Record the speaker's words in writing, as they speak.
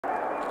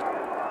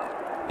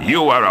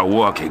You are a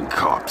walking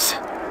corpse.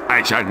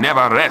 I shall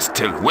never rest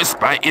till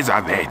Whisper is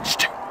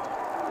avenged.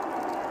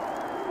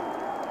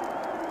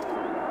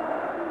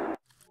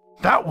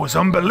 That was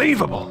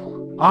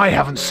unbelievable. I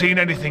haven't seen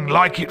anything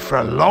like it for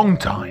a long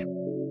time.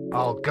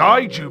 I'll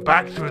guide you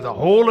back through the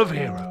Hall of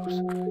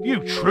Heroes. You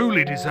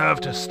truly deserve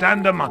to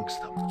stand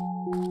amongst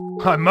them.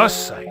 I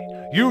must say,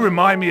 you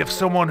remind me of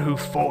someone who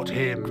fought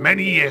here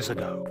many years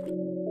ago.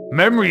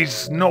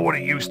 Memory's not what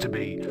it used to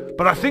be,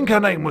 but I think her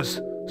name was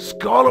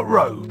Scarlet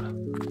Robe.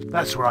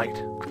 That's right.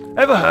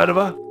 Ever heard of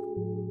her?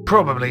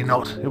 Probably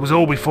not. It was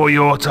all before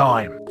your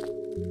time.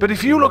 But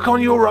if you look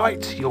on your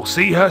right, you'll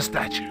see her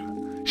statue.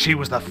 She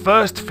was the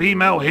first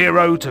female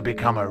hero to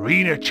become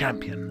arena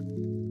champion.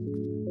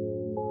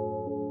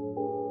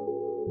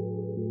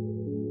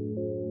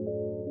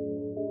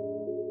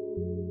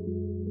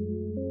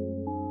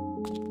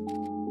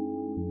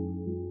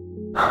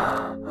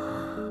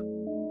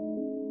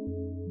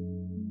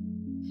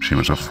 She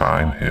was a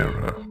fine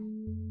hero,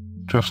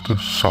 just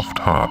as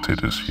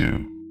soft-hearted as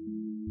you.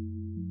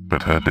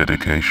 But her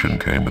dedication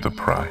came with a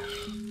price.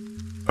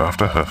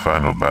 After her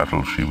final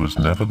battle, she was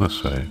never the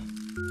same.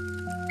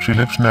 She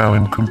lives now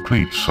in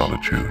complete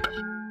solitude,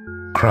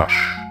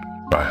 crushed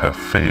by her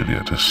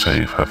failure to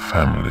save her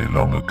family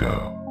long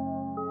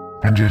ago.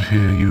 And yet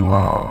here you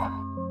are.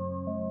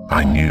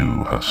 I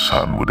knew her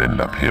son would end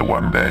up here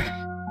one day.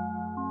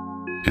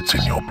 It's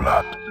in your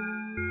blood,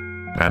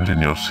 and in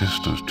your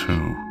sister's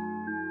too.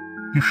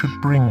 You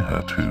should bring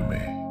her to me.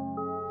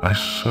 I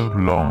so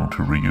long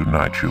to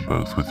reunite you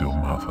both with your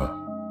mother.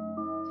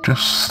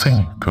 Just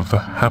think of the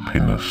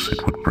happiness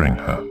it would bring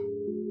her.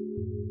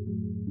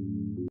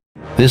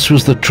 This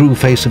was the true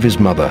face of his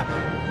mother,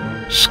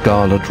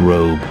 Scarlet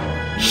Robe,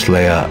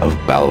 Slayer of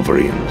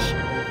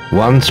Balverines.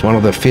 Once one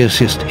of the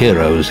fiercest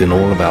heroes in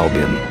all of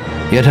Albion,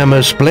 yet her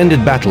most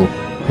splendid battle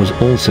was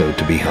also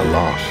to be her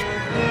last.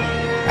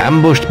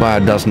 Ambushed by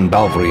a dozen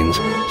Balverines,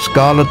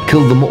 Scarlet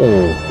killed them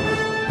all,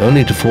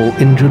 only to fall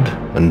injured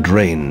and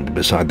drained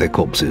beside their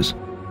corpses.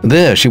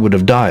 There she would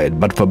have died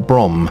but for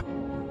Brom,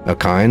 a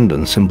kind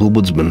and simple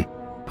woodsman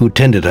who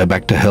tended her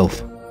back to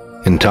health.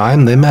 In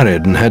time they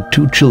married and had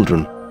 2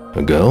 children,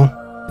 a girl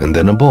and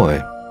then a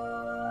boy.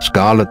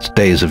 Scarlet's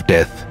days of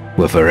death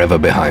were forever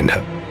behind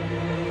her.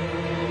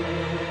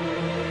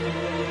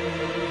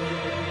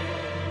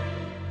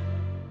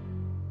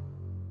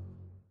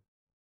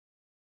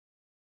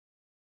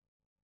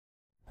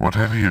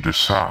 Whatever you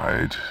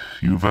decide,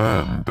 you've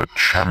earned the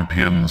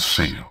Champion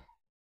Seal.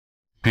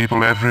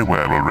 People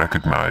everywhere will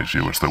recognize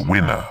you as the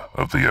winner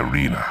of the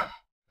arena,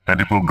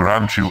 and it will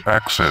grant you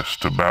access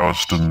to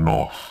Bowerstone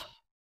North.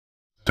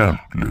 Don't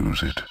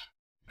lose it.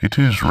 It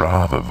is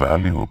rather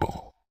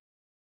valuable.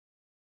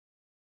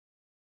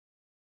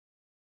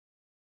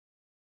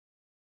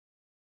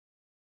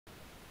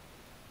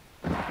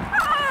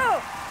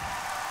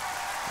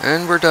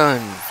 And we're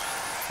done.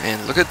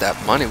 And look at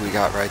that money we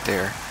got right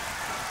there.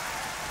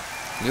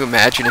 Can you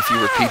imagine if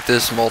you repeat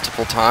this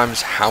multiple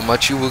times how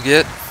much you will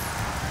get?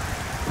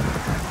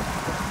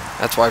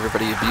 That's why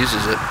everybody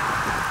abuses it.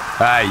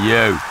 Hey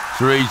you,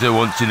 Teresa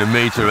wants you to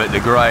meet her at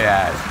the Grey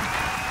House.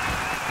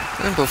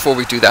 And before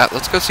we do that,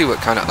 let's go see what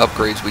kind of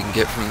upgrades we can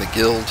get from the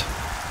guild.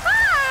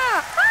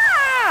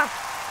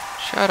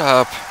 Shut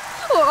up.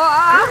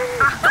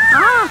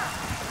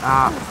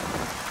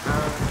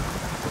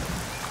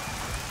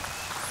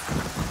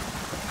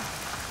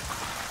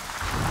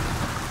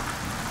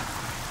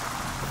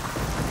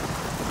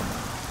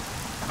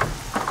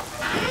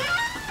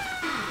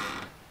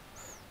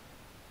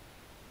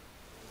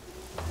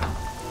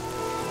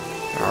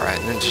 Alright,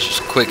 and then it's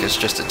just quick as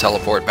just to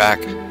teleport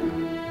back.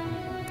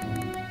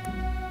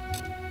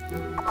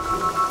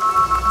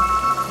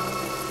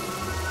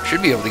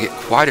 Should be able to get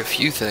quite a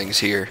few things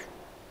here.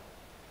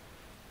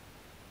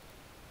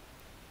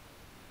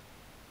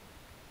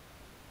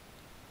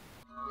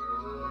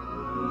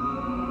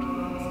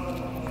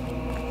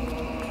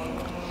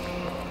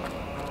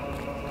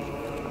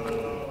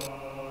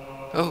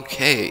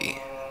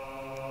 Okay.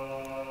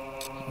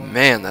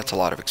 Man, that's a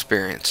lot of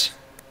experience.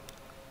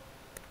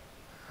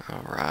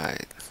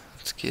 Alright,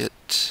 let's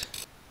get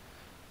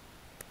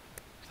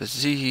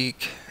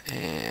physique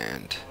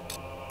and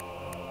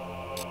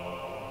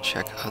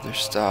check other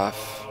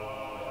stuff.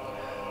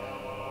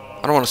 I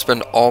don't want to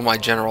spend all my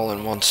general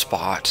in one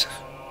spot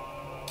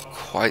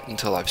quite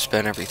until I've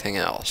spent everything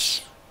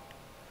else.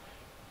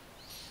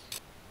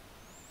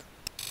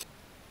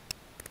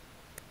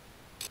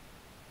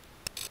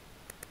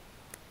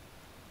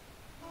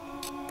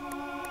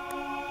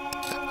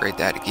 Upgrade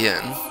that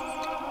again.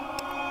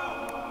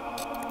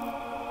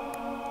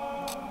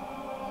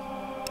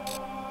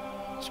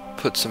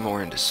 Put some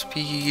more into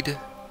speed.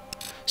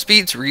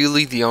 Speed's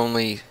really the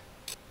only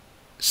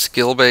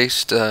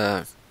skill-based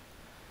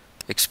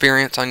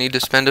experience I need to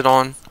spend it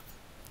on.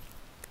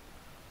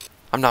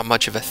 I'm not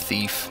much of a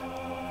thief.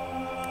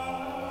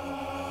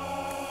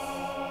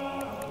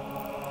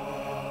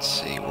 Let's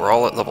see, we're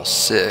all at level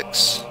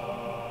 6.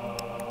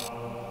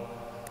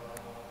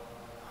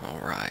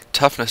 Alright,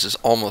 toughness is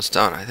almost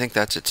done. I think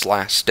that's its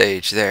last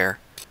stage there.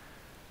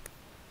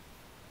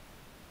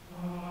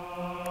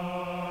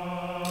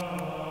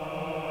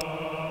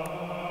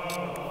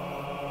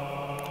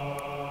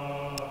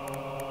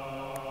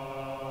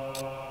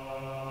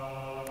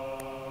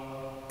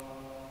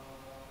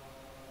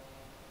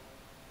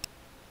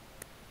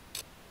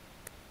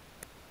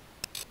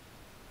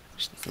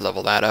 Just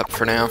level that up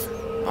for now.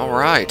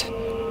 Alright.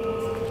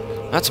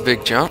 That's a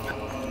big jump.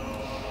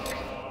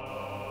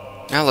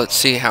 Now let's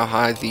see how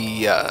high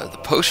the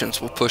potions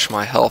will push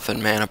my health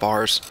and mana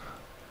bars.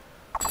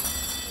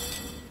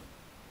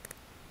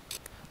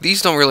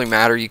 These don't really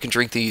matter. You can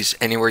drink these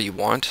anywhere you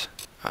want.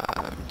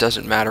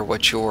 Doesn't matter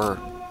what your...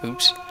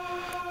 Oops.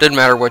 Doesn't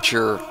matter what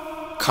your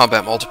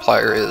combat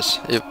multiplier is.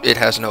 It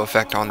has no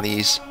effect on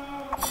these.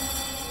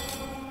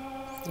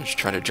 I'm just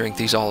trying to drink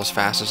these all as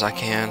fast as I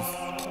can.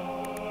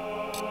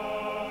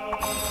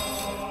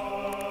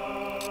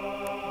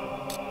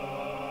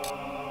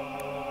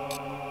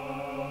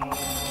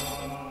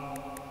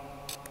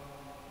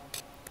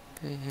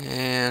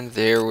 And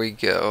there we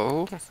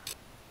go.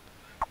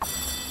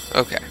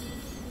 Okay.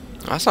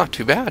 That's not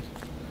too bad.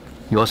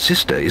 Your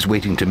sister is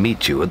waiting to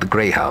meet you at the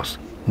Grey House,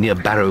 near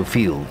Barrow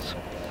Fields.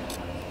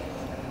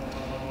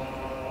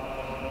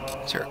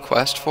 Is there a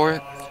quest for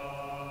it?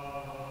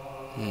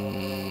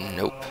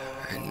 Nope.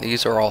 And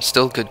these are all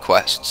still good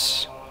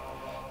quests.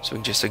 So we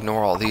can just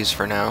ignore all these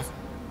for now.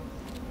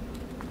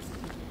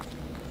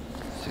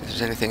 See if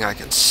there's anything I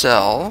can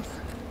sell.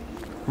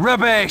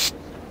 Rubbish!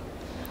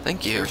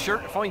 Thank you. You're sure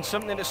to find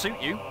something to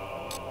suit you.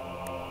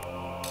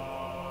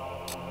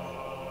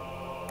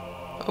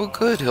 Oh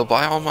good, he'll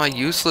buy all my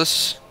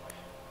useless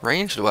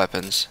ranged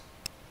weapons.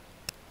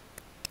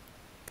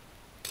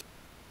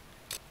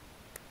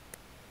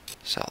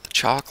 Sell the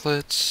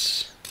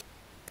chocolates.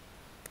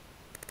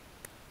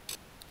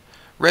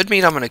 Red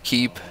meat I'm going to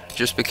keep,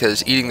 just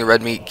because eating the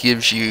red meat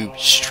gives you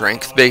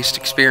strength-based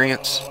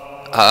experience.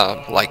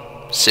 Like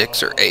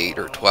 6 or 8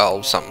 or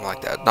 12, something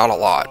like that. Not a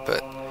lot,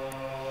 but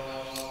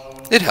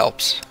it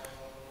helps.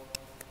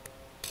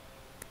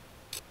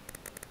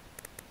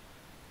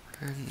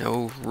 And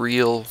no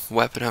real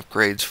weapon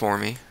upgrades for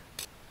me.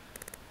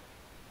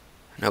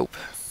 Nope.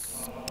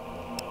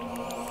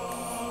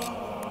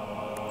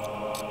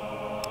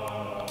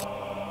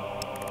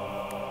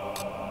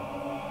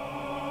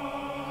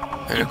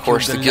 And of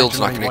course the guild's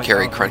not going to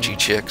carry crunchy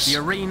chicks. The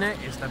arena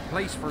is the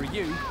place for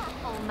you.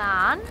 Oh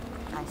man,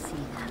 I see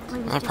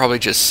that. I'll probably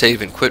just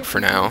save and quit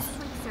for now.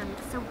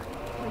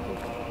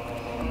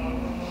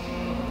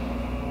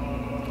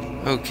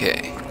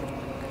 Okay.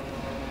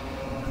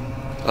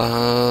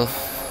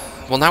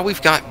 Well now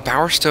we've got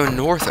Bowerstone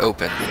North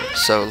open,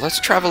 so let's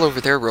travel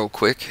over there real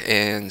quick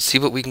and see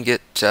what we can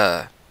get.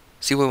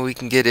 See what we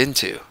can get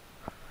into.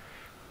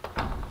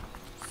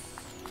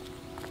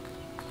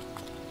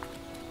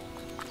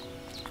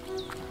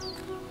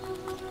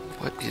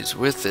 What is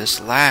with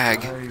this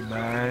lag? Hey,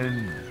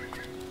 man.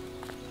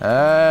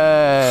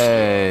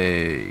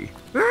 Hey.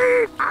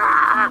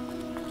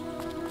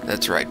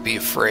 That's right, be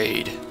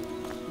afraid.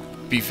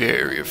 Be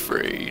very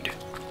afraid.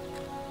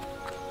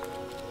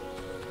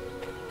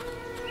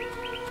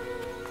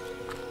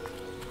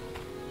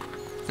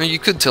 Now you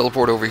could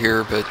teleport over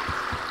here, but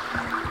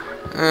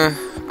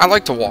I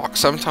like to walk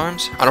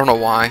sometimes. I don't know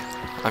why.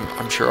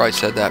 I'm sure I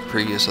said that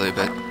previously,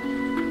 but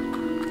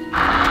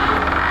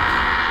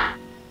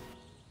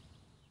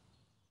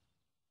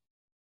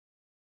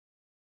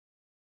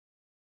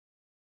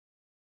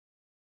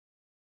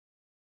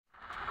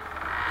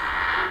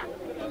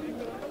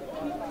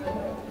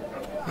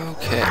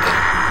okay.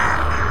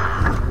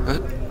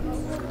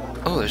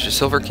 Oh, there's a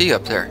silver key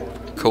up there.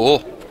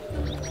 Cool.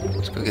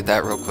 Let's go get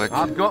that real quick.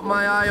 I've got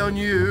my eye on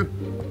you.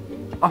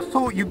 I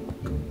thought you...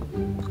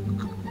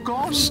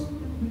 gone.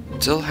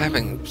 Still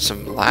having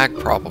some lag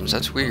problems.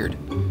 That's weird.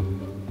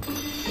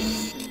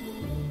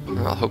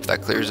 I'll hope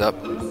that clears up.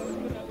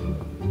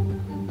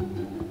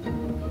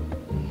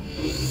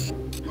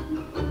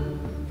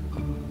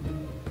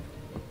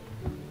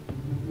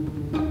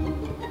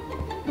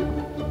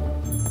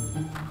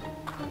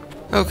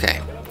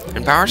 Okay.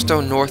 And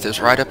Bowerstone North is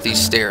right up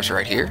these stairs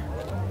right here.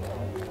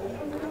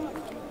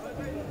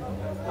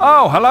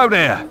 Oh, hello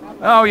there.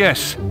 Oh,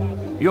 yes.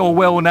 You're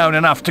well known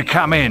enough to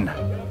come in.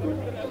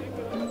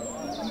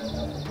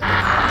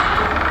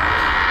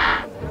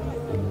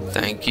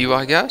 Thank you,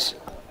 I guess.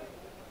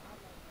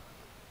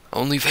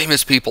 Only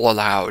famous people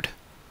allowed.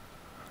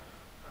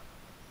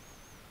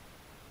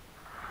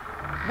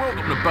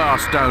 Welcome to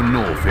Bowerstone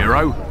North,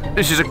 hero.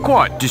 This is a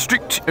quiet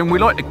district, and we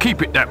like to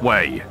keep it that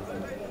way.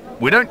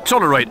 We don't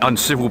tolerate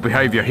uncivil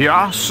behaviour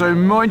here, so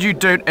mind you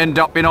don't end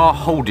up in our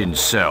holding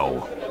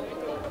cell.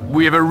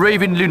 We have a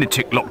raving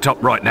lunatic locked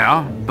up right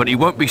now, but he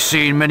won't be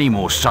seeing many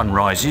more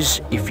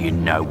sunrises, if you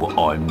know what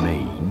I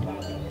mean.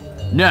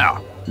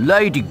 Now,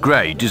 Lady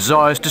Grey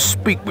desires to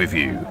speak with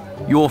you.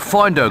 You'll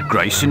find her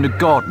grace in the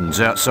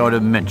gardens outside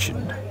of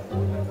Mansion.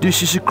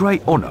 This is a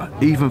great honour,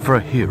 even for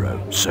a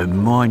hero, so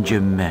mind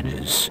your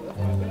manners.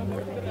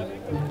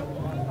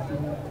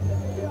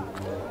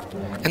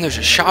 And there's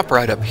a shop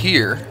right up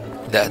here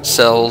that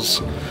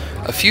sells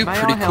a few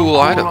pretty cool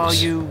items. Or are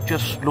you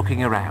just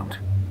looking around?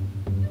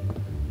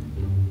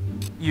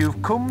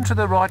 You've come to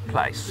the right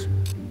place.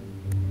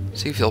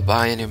 See if he'll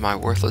buy any of my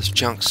worthless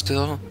junk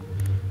still.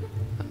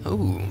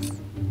 Ooh,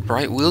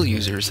 bright wheel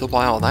users, he'll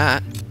buy all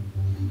that.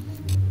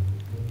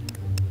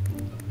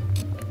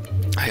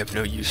 I have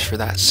no use for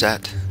that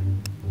set.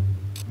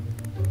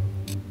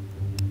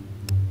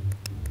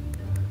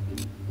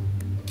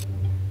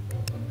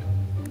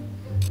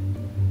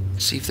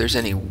 See if there's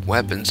any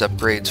weapons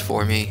upgrades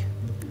for me.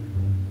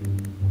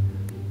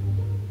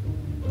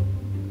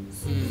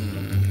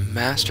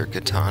 Master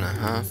katana,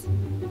 huh?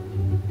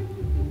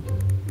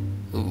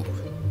 Ooh.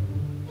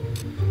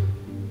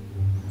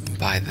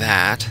 Buy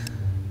that.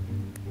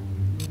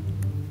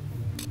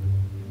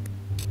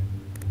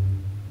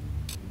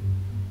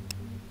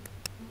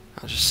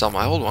 I'll just sell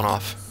my old one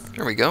off.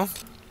 There we go.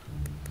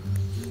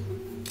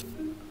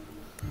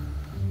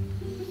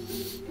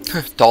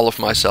 Doll of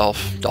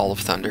myself, Doll of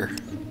Thunder.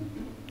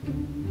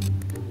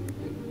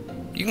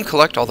 You can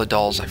collect all the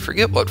dolls. I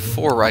forget what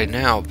for right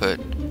now, but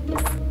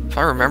if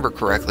I remember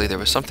correctly, there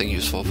was something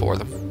useful for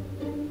them.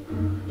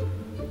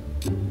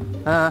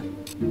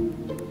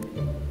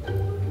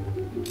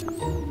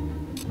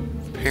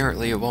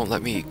 Apparently it won't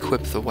let me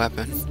equip the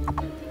weapon.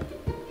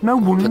 No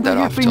wonder Put that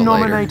off you've been till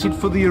nominated later.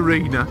 for the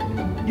arena.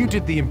 You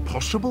did the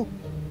impossible.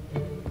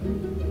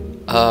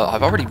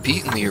 I've already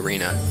beaten the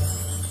arena.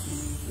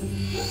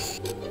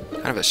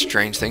 Kind of a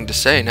strange thing to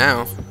say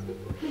now.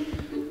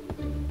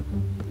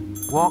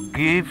 What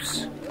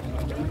gives?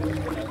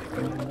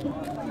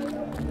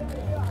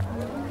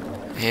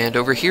 And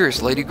over here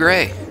is Lady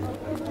Grey.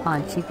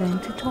 Aren't you going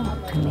to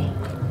talk to me?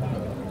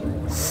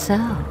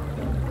 So,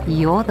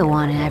 you're the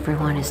one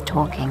everyone is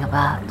talking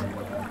about.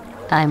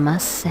 I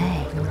must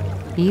say,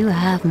 you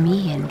have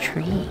me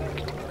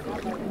intrigued.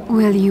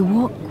 Will you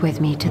walk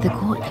with me to the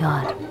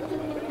courtyard?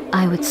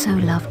 I would so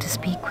love to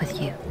speak with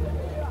you.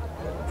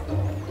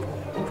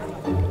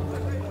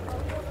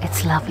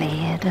 It's lovely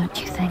here,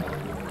 don't you think?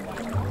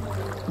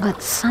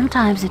 But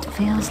sometimes it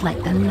feels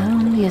like the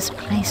loneliest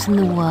place in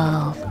the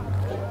world.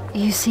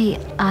 You see,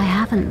 I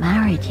haven't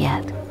married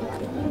yet.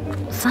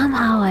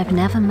 Somehow I've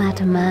never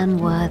met a man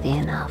worthy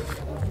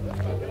enough.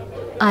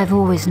 I've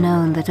always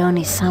known that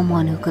only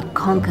someone who could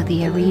conquer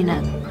the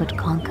arena could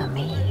conquer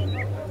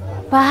me.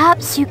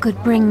 Perhaps you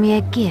could bring me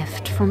a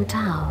gift from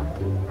town.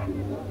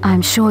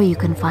 I'm sure you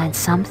can find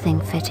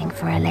something fitting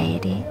for a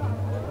lady.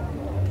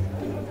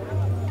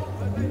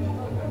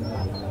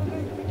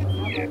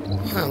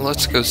 Well,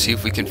 let's go see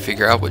if we can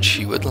figure out what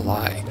she would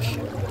like.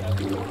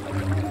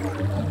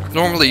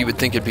 Normally you would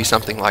think it'd be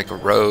something like a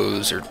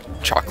rose or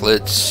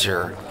chocolates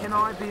or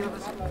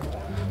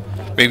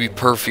maybe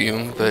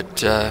perfume,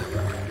 but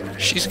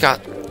she's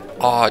got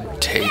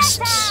odd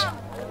tastes.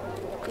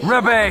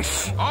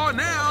 Rubbish!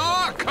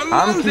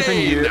 I'm keeping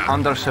you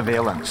under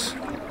surveillance.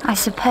 I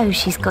suppose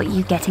she's got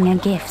you getting her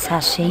gifts,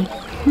 has she?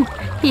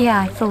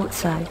 Yeah, I thought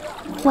so.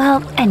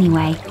 Well,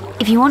 anyway,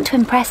 if you want to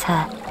impress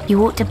her,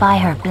 you ought to buy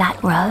her a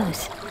black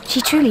rose. She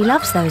truly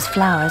loves those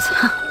flowers.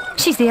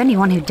 She's the only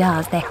one who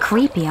does. They're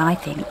creepy, I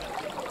think.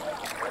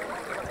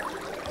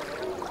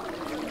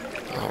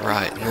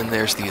 Alright, and then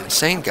there's the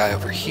insane guy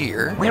over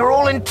here. We're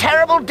all in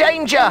terrible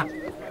danger!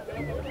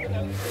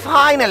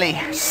 Finally,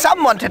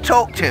 someone to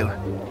talk to.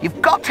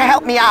 You've got to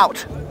help me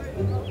out.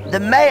 The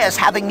mayor's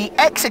having me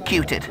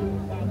executed.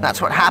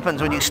 That's what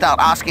happens when you start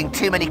asking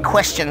too many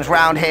questions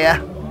round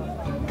here.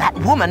 That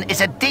woman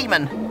is a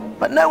demon,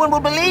 but no one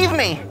will believe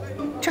me.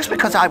 Just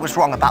because I was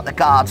wrong about the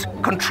guards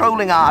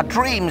controlling our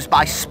dreams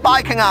by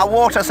spiking our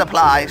water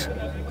supplies.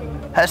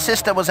 Her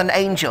sister was an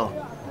angel.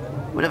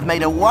 Would have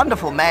made a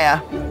wonderful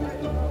mayor.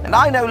 And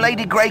I know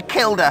Lady Grey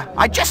killed her.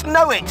 I just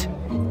know it.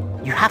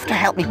 You have to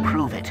help me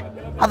prove it.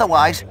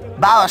 Otherwise,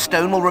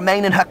 Bowerstone will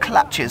remain in her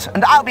clutches,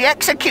 and I'll be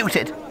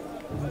executed.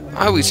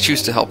 I always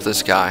choose to help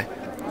this guy,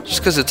 just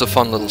because it's a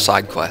fun little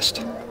side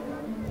quest.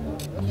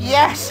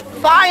 Yes,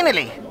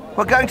 finally!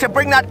 We're going to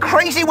bring that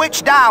crazy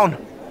witch down.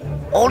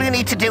 All you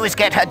need to do is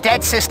get her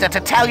dead sister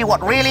to tell you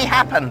what really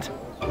happened.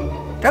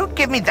 Don't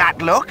give me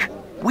that look.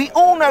 We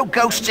all know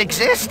ghosts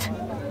exist.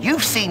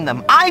 You've seen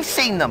them, I've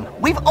seen them,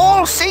 we've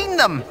all seen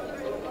them.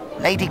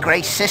 Lady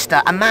Grey's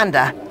sister,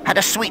 Amanda, had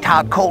a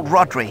sweetheart called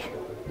Rodri.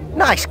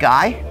 Nice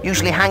guy,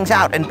 usually hangs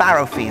out in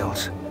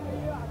Barrowfields.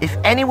 If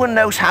anyone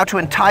knows how to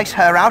entice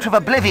her out of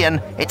oblivion,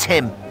 it's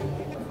him.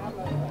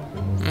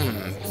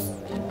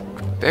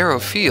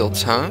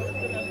 Barrowfields, huh?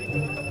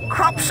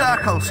 Crop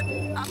circles.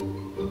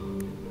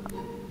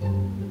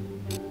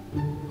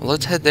 Well,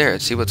 let's head there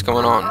and see what's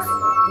going on.